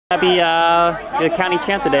Abbey, the county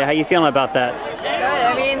champ today. How you feeling about that? Good.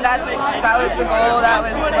 I mean, that was the goal. That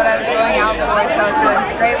was what I was going out for. So it's a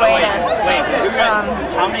great way to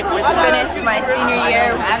finish my senior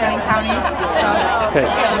year winning counties. So okay.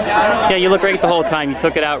 Yeah, you look great the whole time. You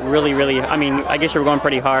took it out really. I mean, I guess you were going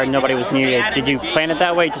pretty hard. Nobody was near you. Did you plan it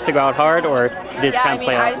that way, just to go out hard, or did it kind of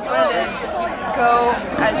play out? I just wanted to go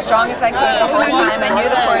as strong as I could the whole time. I knew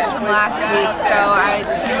the course from last week, so I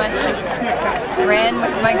pretty much just ran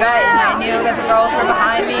with my gut, and I knew that the girls were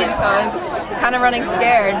behind me, and so I was kind of running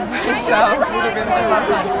scared. So it was a lot of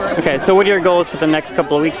fun. Okay, so what are your goals for the next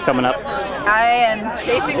couple of weeks coming up? I am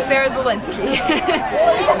chasing Sarah Zielinski.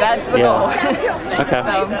 That's the goal. Okay.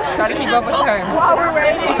 So try to keep up with her.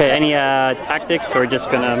 Okay, any tactics, or just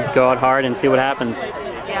gonna go out hard and see what happens?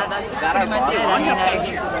 Yeah, that's pretty much it. I mean,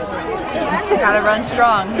 I gotta run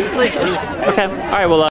strong. Okay. All right. Well.